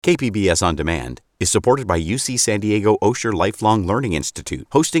KPBS On Demand is supported by UC San Diego Osher Lifelong Learning Institute,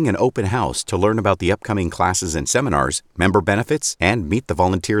 hosting an open house to learn about the upcoming classes and seminars, member benefits, and meet the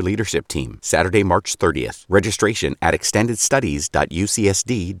volunteer leadership team. Saturday, March 30th. Registration at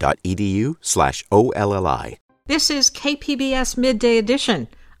extendedstudies.ucsd.edu/OLLI. This is KPBS Midday Edition.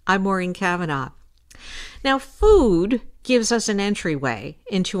 I'm Maureen Cavanaugh. Now, food gives us an entryway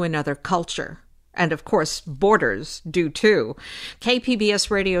into another culture. And of course, borders do too. KPBS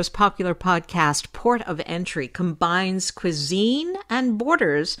Radio's popular podcast, Port of Entry, combines cuisine and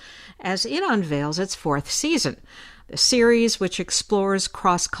borders as it unveils its fourth season. The series, which explores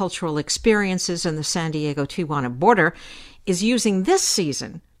cross-cultural experiences in the San Diego-Tijuana border, is using this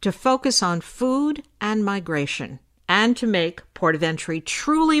season to focus on food and migration. And to make Port of Entry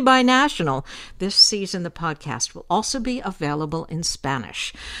truly binational, this season the podcast will also be available in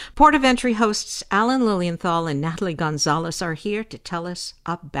Spanish. Port of Entry hosts Alan Lilienthal and Natalie Gonzalez are here to tell us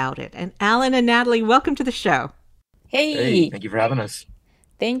about it. And Alan and Natalie, welcome to the show. Hey, thank you for having us.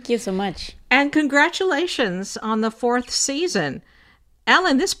 Thank you so much. And congratulations on the fourth season.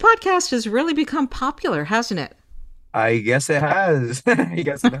 Alan, this podcast has really become popular, hasn't it? I guess it has.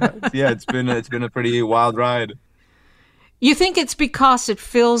 Yeah, it's been a pretty wild ride. You think it's because it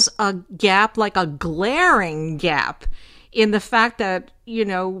fills a gap, like a glaring gap, in the fact that,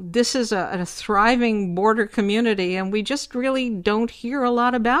 this is a thriving border community and we just really don't hear a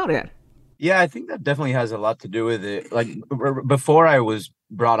lot about it? Yeah, I think that definitely has a lot to do with it. Like, before I was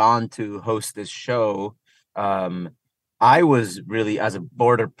brought on to host this show, I was really, as a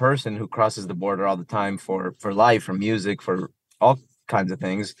border person who crosses the border all the time for life, for music, for all kinds of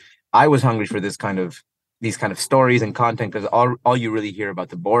things, I was hungry for these kind of stories and content, because all you really hear about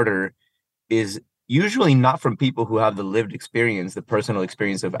the border is usually not from people who have the lived experience, the personal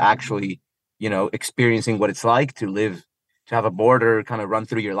experience of actually, experiencing what it's like to have a border kind of run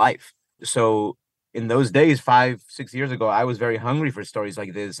through your life. So in those days, 5-6 years ago, I was very hungry for stories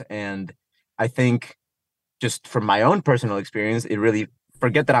like this. And I think just from my own personal experience, it really,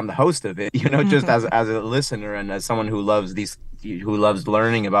 forget that I'm the host of it, just as a listener and as someone who loves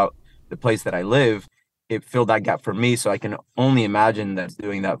learning about the place that I live, it filled that gap for me. So I can only imagine that's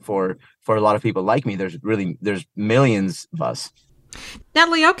doing that for a lot of people like me. There's millions of us.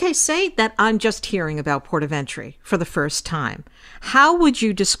 Natalie, okay, say that I'm just hearing about Port of Entry for the first time. How would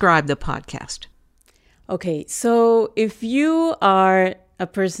you describe the podcast? Okay, so if you are a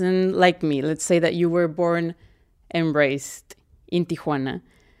person like me, let's say that you were born and raised in Tijuana,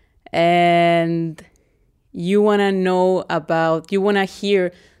 and you want to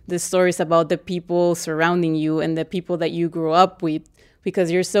hear the stories about the people surrounding you and the people that you grew up with,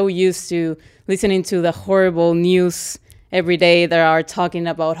 because you're so used to listening to the horrible news every day that are talking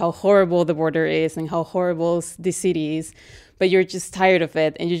about how horrible the border is and how horrible the city is, but you're just tired of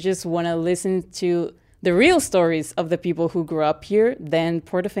it and you just want to listen to the real stories of the people who grew up here, then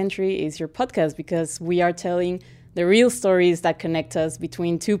Port of Entry is your podcast, because we are telling the real stories that connect us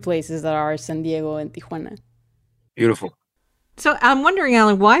between two places that are San Diego and Tijuana. Beautiful. So I'm wondering,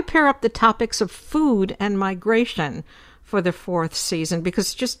 Alan, why pair up the topics of food and migration for the fourth season?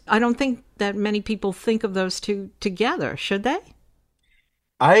 Because I don't think that many people think of those two together, should they?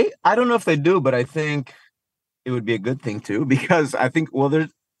 I don't know if they do, but I think it would be a good thing too, because I think,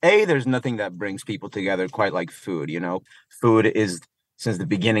 there's nothing that brings people together quite like food. Food is, since the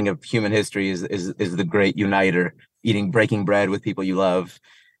beginning of human history, is the great uniter, breaking bread with people you love.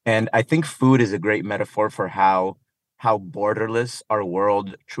 And I think food is a great metaphor for how borderless our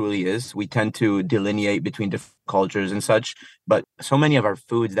world truly is. We tend to delineate between different cultures and such, but so many of our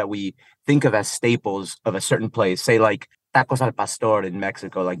foods that we think of as staples of a certain place, say like tacos al pastor in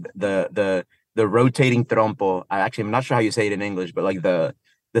Mexico, like the rotating trompo. I'm not sure how you say it in English, but like the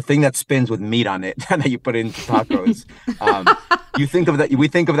thing that spins with meat on it that you put into tacos. We think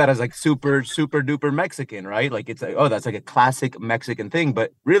of that as like super, super duper Mexican, right? Like it's like, oh, that's like a classic Mexican thing.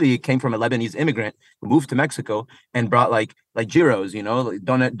 But really it came from a Lebanese immigrant who moved to Mexico and brought like gyros, like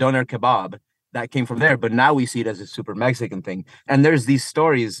doner kebab. That came from there. But now we see it as a super Mexican thing. And there's these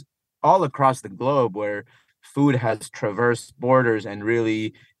stories all across the globe where food has traversed borders and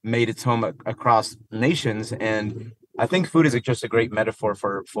really made its home across nations. And I think food is just a great metaphor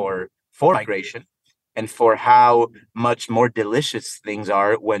for migration, and for how much more delicious things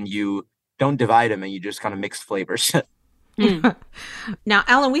are when you don't divide them and you just kind of mix flavors. Now,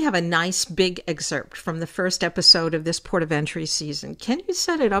 Alan, we have a nice big excerpt from the first episode of this Port of Entry season. Can you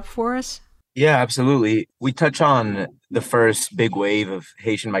set it up for us? Yeah, absolutely. We touch on the first big wave of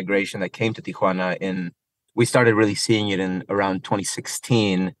Haitian migration that came to Tijuana. We started really seeing it in around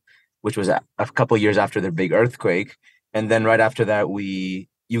 2016, which was a couple of years after the big earthquake. And then right after that, we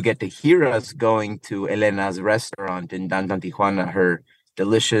you get to hear us going to Elena's restaurant in downtown Tijuana, her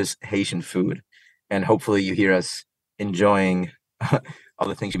delicious Haitian food. And hopefully you hear us enjoying all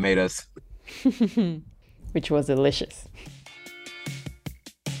the things she made us. Which was delicious.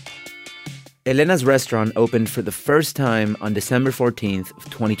 Elena's restaurant opened for the first time on December 14th of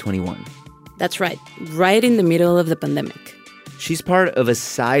 2021. That's right in the middle of the pandemic. She's part of a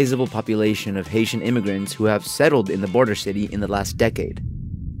sizable population of Haitian immigrants who have settled in the border city in the last decade.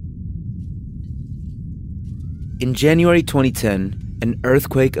 In January 2010, an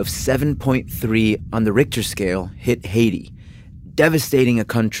earthquake of 7.3 on the Richter scale hit Haiti, devastating a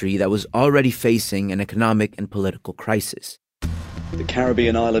country that was already facing an economic and political crisis. The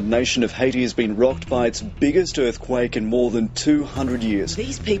Caribbean island nation of Haiti has been rocked by its biggest earthquake in more than 200 years.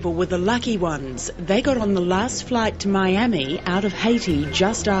 These people were the lucky ones. They got on the last flight to Miami out of Haiti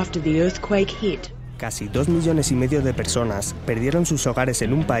just after the earthquake hit. Casi 2,5 millones de personas perdieron sus hogares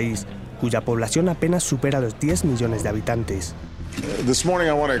en un país cuya población apenas supera los 10 millones de habitantes. This morning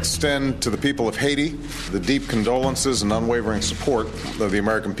I want to extend to the people of Haiti the deep condolences and unwavering support of the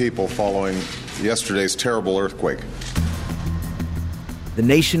American people following yesterday's terrible earthquake. The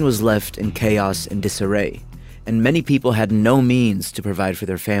nation was left in chaos and disarray, and many people had no means to provide for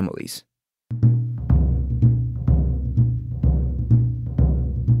their families.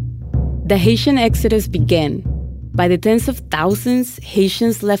 The Haitian exodus began. By the tens of thousands,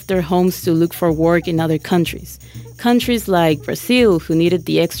 Haitians left their homes to look for work in other countries. Countries like Brazil, who needed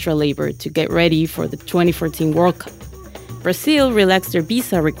the extra labor to get ready for the 2014 World Cup. Brazil relaxed their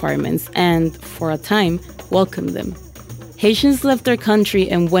visa requirements and, for a time, welcomed them. Haitians left their country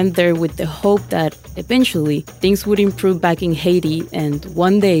and went there with the hope that, eventually, things would improve back in Haiti and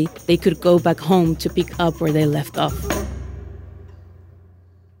one day they could go back home to pick up where they left off.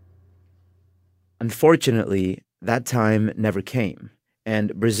 Unfortunately, that time never came,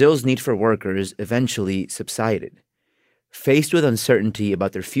 and Brazil's need for workers eventually subsided. Faced with uncertainty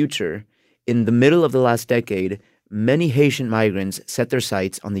about their future, in the middle of the last decade, many Haitian migrants set their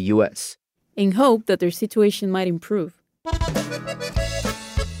sights on the U.S. in hope that their situation might improve.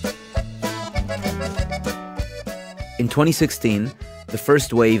 In 2016, the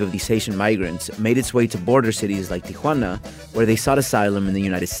first wave of these Haitian migrants made its way to border cities like Tijuana, where they sought asylum in the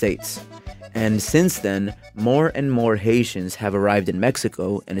United States. And since then, more and more Haitians have arrived in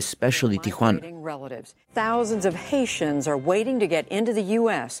Mexico, and especially Tijuana. Relatives. Thousands of Haitians are waiting to get into the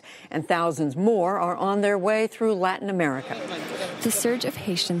U.S., and thousands more are on their way through Latin America. The surge of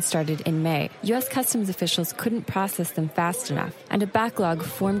Haitians started in May. U.S. customs officials couldn't process them fast enough, and a backlog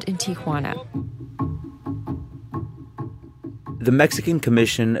formed in Tijuana. The Mexican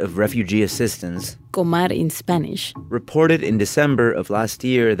Commission of Refugee Assistance, Comar in Spanish, reported in December of last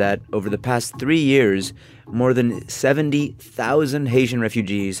year that over the past 3 years, more than 70,000 Haitian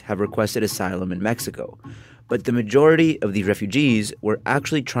refugees have requested asylum in Mexico. But the majority of these refugees were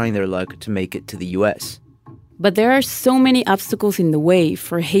actually trying their luck to make it to the U.S. But there are so many obstacles in the way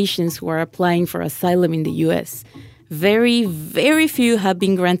for Haitians who are applying for asylum in the U.S. Very, very few have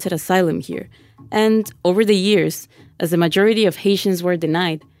been granted asylum here. And over the years, as the majority of Haitians were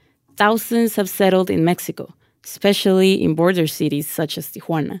denied, thousands have settled in Mexico, especially in border cities such as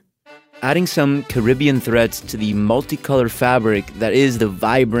Tijuana. Adding some Caribbean threads to the multicolored fabric that is the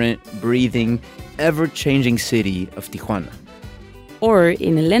vibrant, breathing, ever-changing city of Tijuana. Or,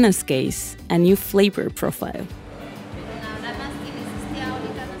 in Elena's case, a new flavor profile.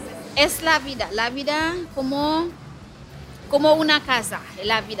 Es la vida como una casa,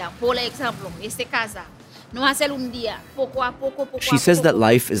 la vida. Por ejemplo, esta casa. She says that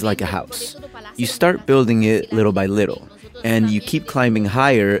life is like a house. You start building it little by little, and you keep climbing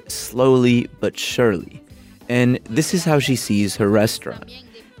higher slowly but surely. And this is how she sees her restaurant.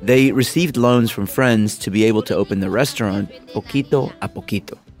 They received loans from friends to be able to open the restaurant poquito a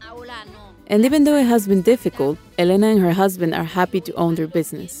poquito. And even though it has been difficult, Elena and her husband are happy to own their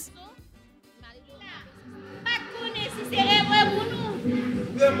business.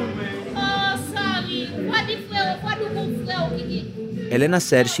 Elena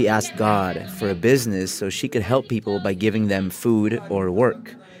said she asked God for a business so she could help people by giving them food or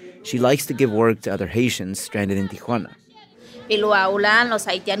work. She likes to give work to other Haitians stranded in Tijuana.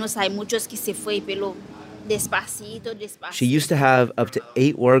 She used to have up to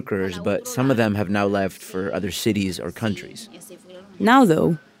 8 workers, but some of them have now left for other cities or countries. Now,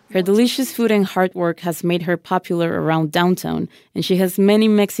 though, her delicious food and hard work has made her popular around downtown, and she has many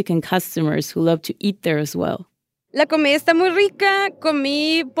Mexican customers who love to eat there as well. La comida está muy rica.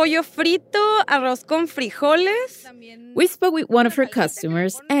 Comí pollo frito, arroz con frijoles. We spoke with one of her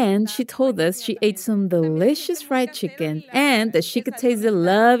customers, and she told us she ate some delicious fried chicken and that she could taste the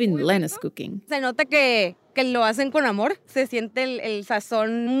love in Lena's cooking. Se nota que lo hacen con amor. Se siente el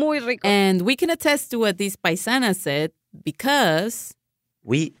sazón muy rico. And we can attest to what this paisana said because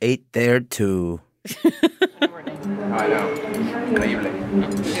we ate there too. I know. Increíble.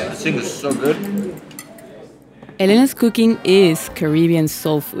 This thing is so good. Elena's cooking is Caribbean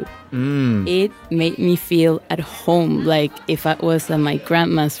soul food. It made me feel at home, like if I was at my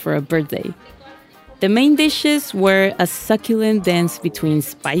grandma's for a birthday. The main dishes were a succulent dance between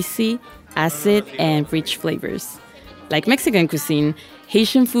spicy, acid, and rich flavors. Like Mexican cuisine,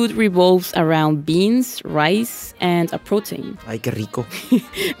 Haitian food revolves around beans, rice, and a protein. Ay, qué rico.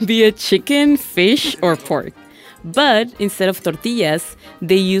 Be it chicken, fish, or pork. But instead of tortillas,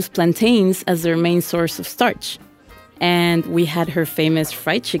 they use plantains as their main source of starch. And we had her famous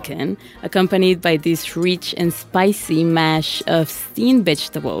fried chicken, accompanied by this rich and spicy mash of steamed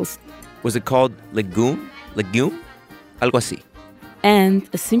vegetables. Was it called legume? Legume? Algo así. And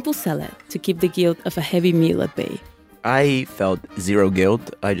a simple salad to keep the guilt of a heavy meal at bay. I felt zero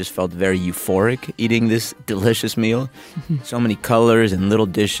guilt. I just felt very euphoric eating this delicious meal. So many colors and little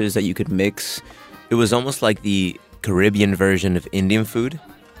dishes that you could mix. It was almost like the Caribbean version of Indian food,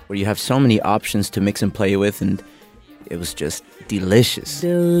 where you have so many options to mix and play with, and it was just delicious.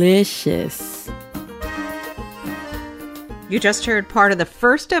 Delicious. You just heard part of the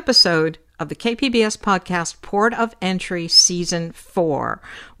first episode of the KPBS podcast Port of Entry Season 4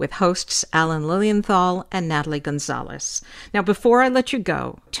 with hosts Alan Lilienthal and Natalie Gonzalez. Now, before I let you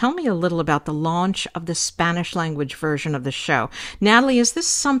go, tell me a little about the launch of the Spanish language version of the show. Natalie, is this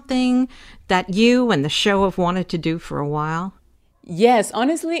something that you and the show have wanted to do for a while? Yes,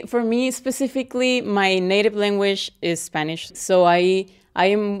 honestly, for me specifically, my native language is Spanish. So I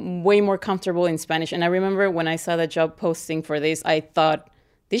am way more comfortable in Spanish. And I remember when I saw the job posting for this, I thought,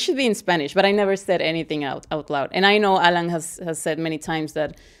 this should be in Spanish, but I never said anything out loud. And I know Alan has said many times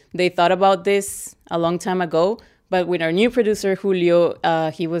that they thought about this a long time ago, but with our new producer, Julio,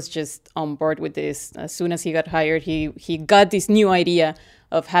 he was just on board with this. As soon as he got hired, he got this new idea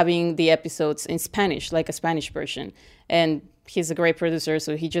of having the episodes in Spanish, like a Spanish version. And he's a great producer,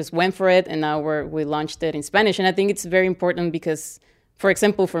 so he just went for it, and now we launched it in Spanish. And I think it's very important because, for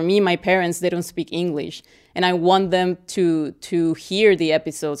example, for me, my parents, they don't speak English, and I want them to hear the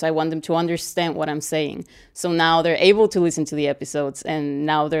episodes. I want them to understand what I'm saying. So now they're able to listen to the episodes, and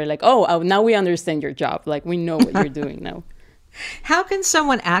now they're like, oh, now we understand your job. Like, we know what you're doing now. How can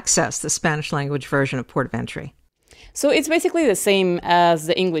someone access the Spanish language version of Port of Entry? So it's basically the same as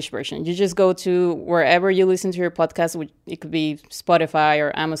the English version. You just go to wherever you listen to your podcast, which it could be Spotify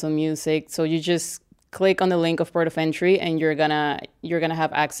or Amazon Music. So you just click on the link of Port of Entry, and you're gonna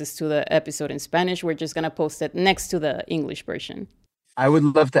have access to the episode in Spanish. We're just gonna post it next to the English version. I would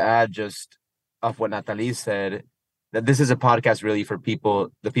love to add just of what Natalie said, that this is a podcast really for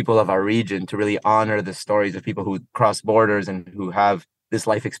the people of our region, to really honor the stories of people who cross borders and who have this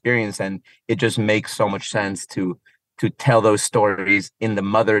life experience. And it just makes so much sense to tell those stories in the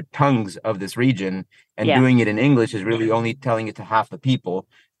mother tongues of this region, and doing it in English is really only telling it to half the people,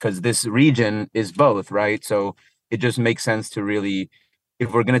 because this region is both, right? So it just makes sense to really,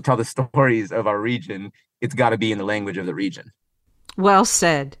 if we're going to tell the stories of our region, it's got to be in the language of the region. Well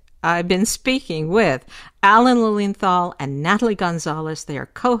said. I've been speaking with Alan Lilienthal and Natalie Gonzalez. They are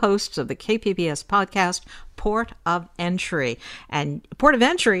co-hosts of the KPBS podcast, Port of Entry. And Port of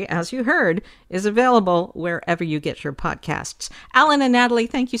Entry, as you heard, is available wherever you get your podcasts. Alan and Natalie,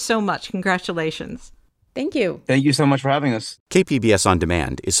 thank you so much. Congratulations. Thank you. Thank you so much for having us. KPBS On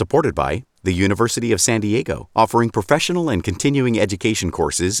Demand is supported by the University of San Diego, offering professional and continuing education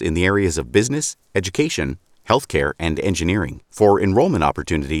courses in the areas of business, education, healthcare, and engineering. For enrollment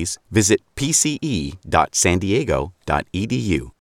opportunities, visit pce.sandiego.edu.